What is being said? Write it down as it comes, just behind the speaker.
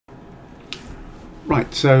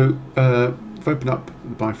Right, so I've opened up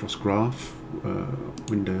the Bifrost graph,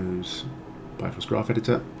 Windows Bifrost graph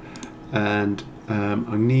editor, and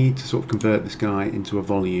I need to sort of convert this guy into a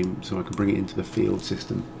volume so I can bring it into the field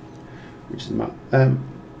system, which is about.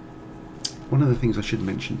 One of the things I should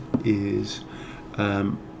mention is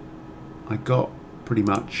I got pretty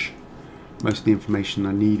much most of the information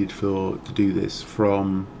I needed to do this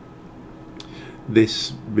from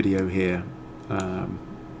this video here,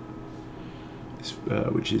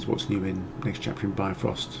 which is what's new in next chapter in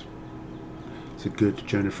Bifrost. It's a good,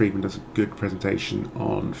 Jonah Friedman does a good presentation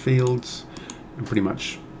on fields, and pretty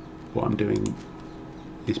much what I'm doing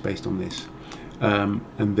is based on this.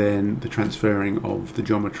 And then the transferring of the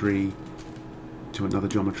geometry to another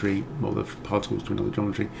geometry, or the particles to another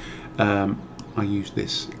geometry. I used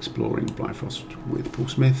this Exploring Bifrost with Paul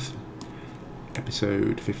Smith,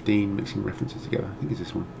 episode 15, mixing references together. I think it's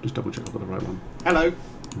this one. Just double check I've got the right one. Hello.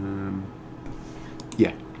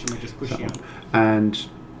 Yeah. Should I just push you out? And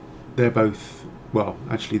they're both, well,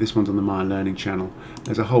 actually this one's on the Maya Learning channel.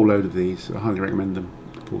 There's a whole load of these. I highly recommend them.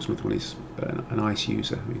 The Paul Smith one is an ICE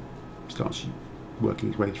user who starts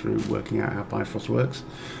working his way through working out how Bifrost works.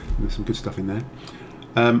 And there's some good stuff in there.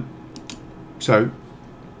 So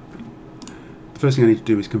the first thing I need to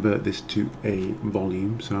do is convert this to a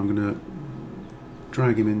volume. So I'm going to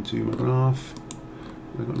drag him into my graph.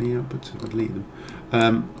 Have I got any outputs? If I delete them.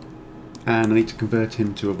 And I need to convert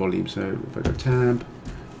him to a volume. So if I go tab,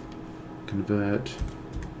 convert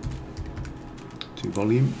to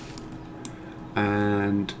volume,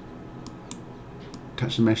 and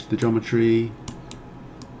attach the mesh to the geometry,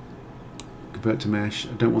 convert to mesh.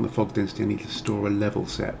 I don't want the fog density, I need to store a level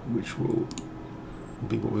set, which will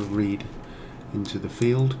be what we'll read into the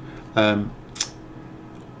field. And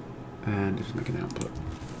just make an output.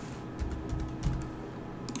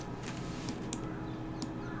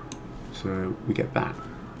 So we get that.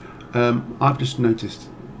 I've just noticed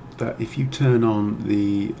that if you turn on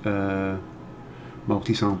the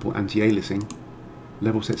multi-sample anti-aliasing,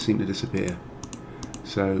 level sets seem to disappear.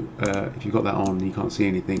 So if you've got that on and you can't see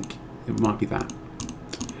anything, it might be that.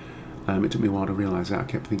 It took me a while to realise that. I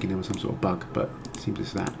kept thinking there was some sort of bug, but it seems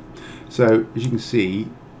it's that. So as you can see,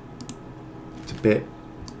 it's a bit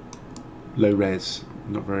low res,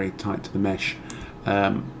 not very tight to the mesh.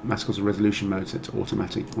 Mask resolution mode set to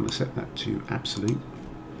automatic. I want to set that to absolute,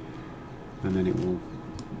 and then it will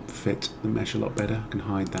fit the mesh a lot better. I can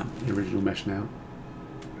hide that original mesh now.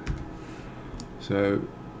 So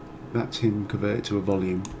that's him converted to a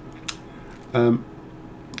volume. And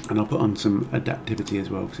I'll put on some adaptivity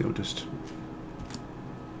as well, because it'll just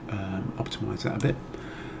optimize that a bit.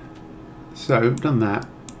 So I've done that.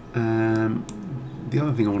 The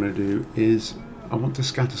other thing I want to do is I want to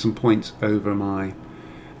scatter some points over my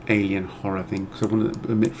alien horror thing, because I want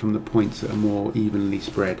to emit from the points that are more evenly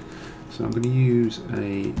spread. So I'm going to use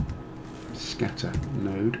a scatter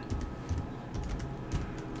node,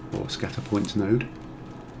 or scatter points node,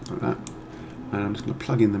 like that. And I'm just going to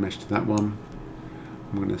plug in the mesh to that one.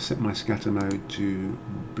 I'm going to set my scatter mode to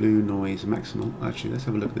blue noise maximal. Actually, let's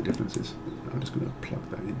have a look at the differences. I'm just going to plug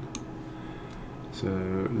that in. So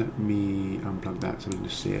let me unplug that so we can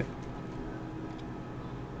just see it.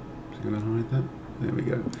 Is it going to hide that? There we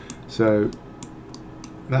go. So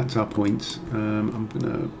that's our points. I'm going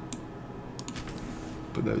to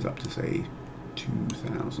put those up to say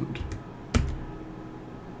 2000.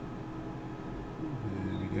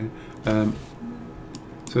 There we go.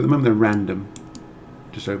 So at the moment they're random,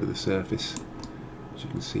 just over the surface, as you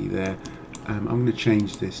can see there. I'm going to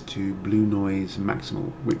change this to blue noise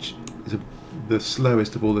maximal, which is the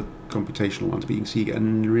slowest of all the computational ones, but you can see you get a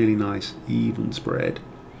really nice even spread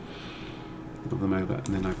of them over, and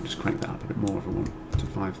then I can just crank that up a bit more if I want to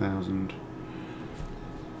 5000.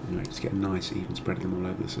 You know, just get a nice even spread of them all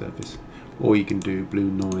over the surface. Or you can do blue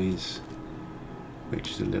noise, which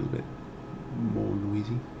is a little bit more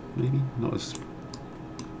noisy, maybe not as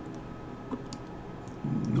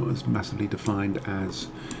massively defined as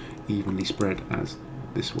evenly spread as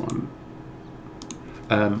this one.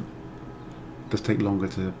 Does take longer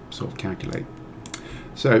to sort of calculate.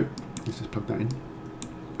 So let's just plug that in.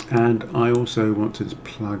 And I also want to just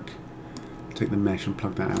take the mesh and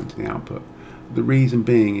plug that out into the output. The reason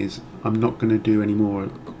being is I'm not going to do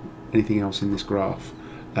anything else in this graph.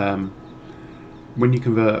 When you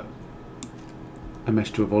convert a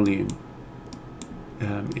mesh to a volume,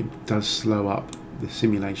 it does slow up the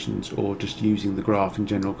simulations, or just using the graph in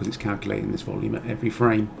general, because it's calculating this volume at every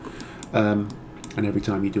frame and every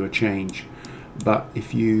time you do a change. But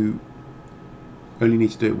if you only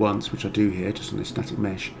need to do it once, which I do here just on this static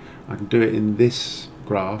mesh, I can do it in this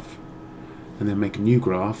graph and then make a new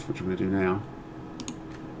graph, which I'm going to do now,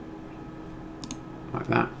 like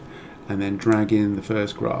that, and then drag in the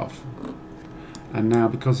first graph. And now,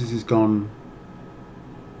 because this has gone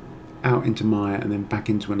out into Maya and then back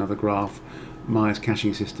into another graph, Maya's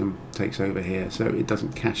caching system takes over here, so it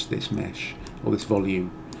doesn't cache this mesh or this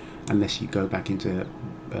volume unless you go back into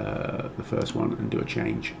the first one and do a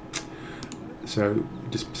change. So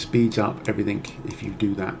it just speeds up everything if you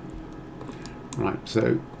do that. Right,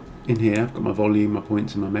 so in here I've got my volume, my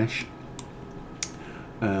points and my mesh,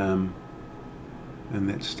 and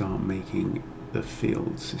let's start making the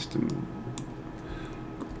field system.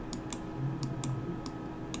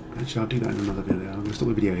 Actually, I'll do that in another video. I'm going to stop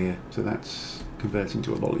the video here. So that's converting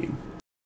to a volume.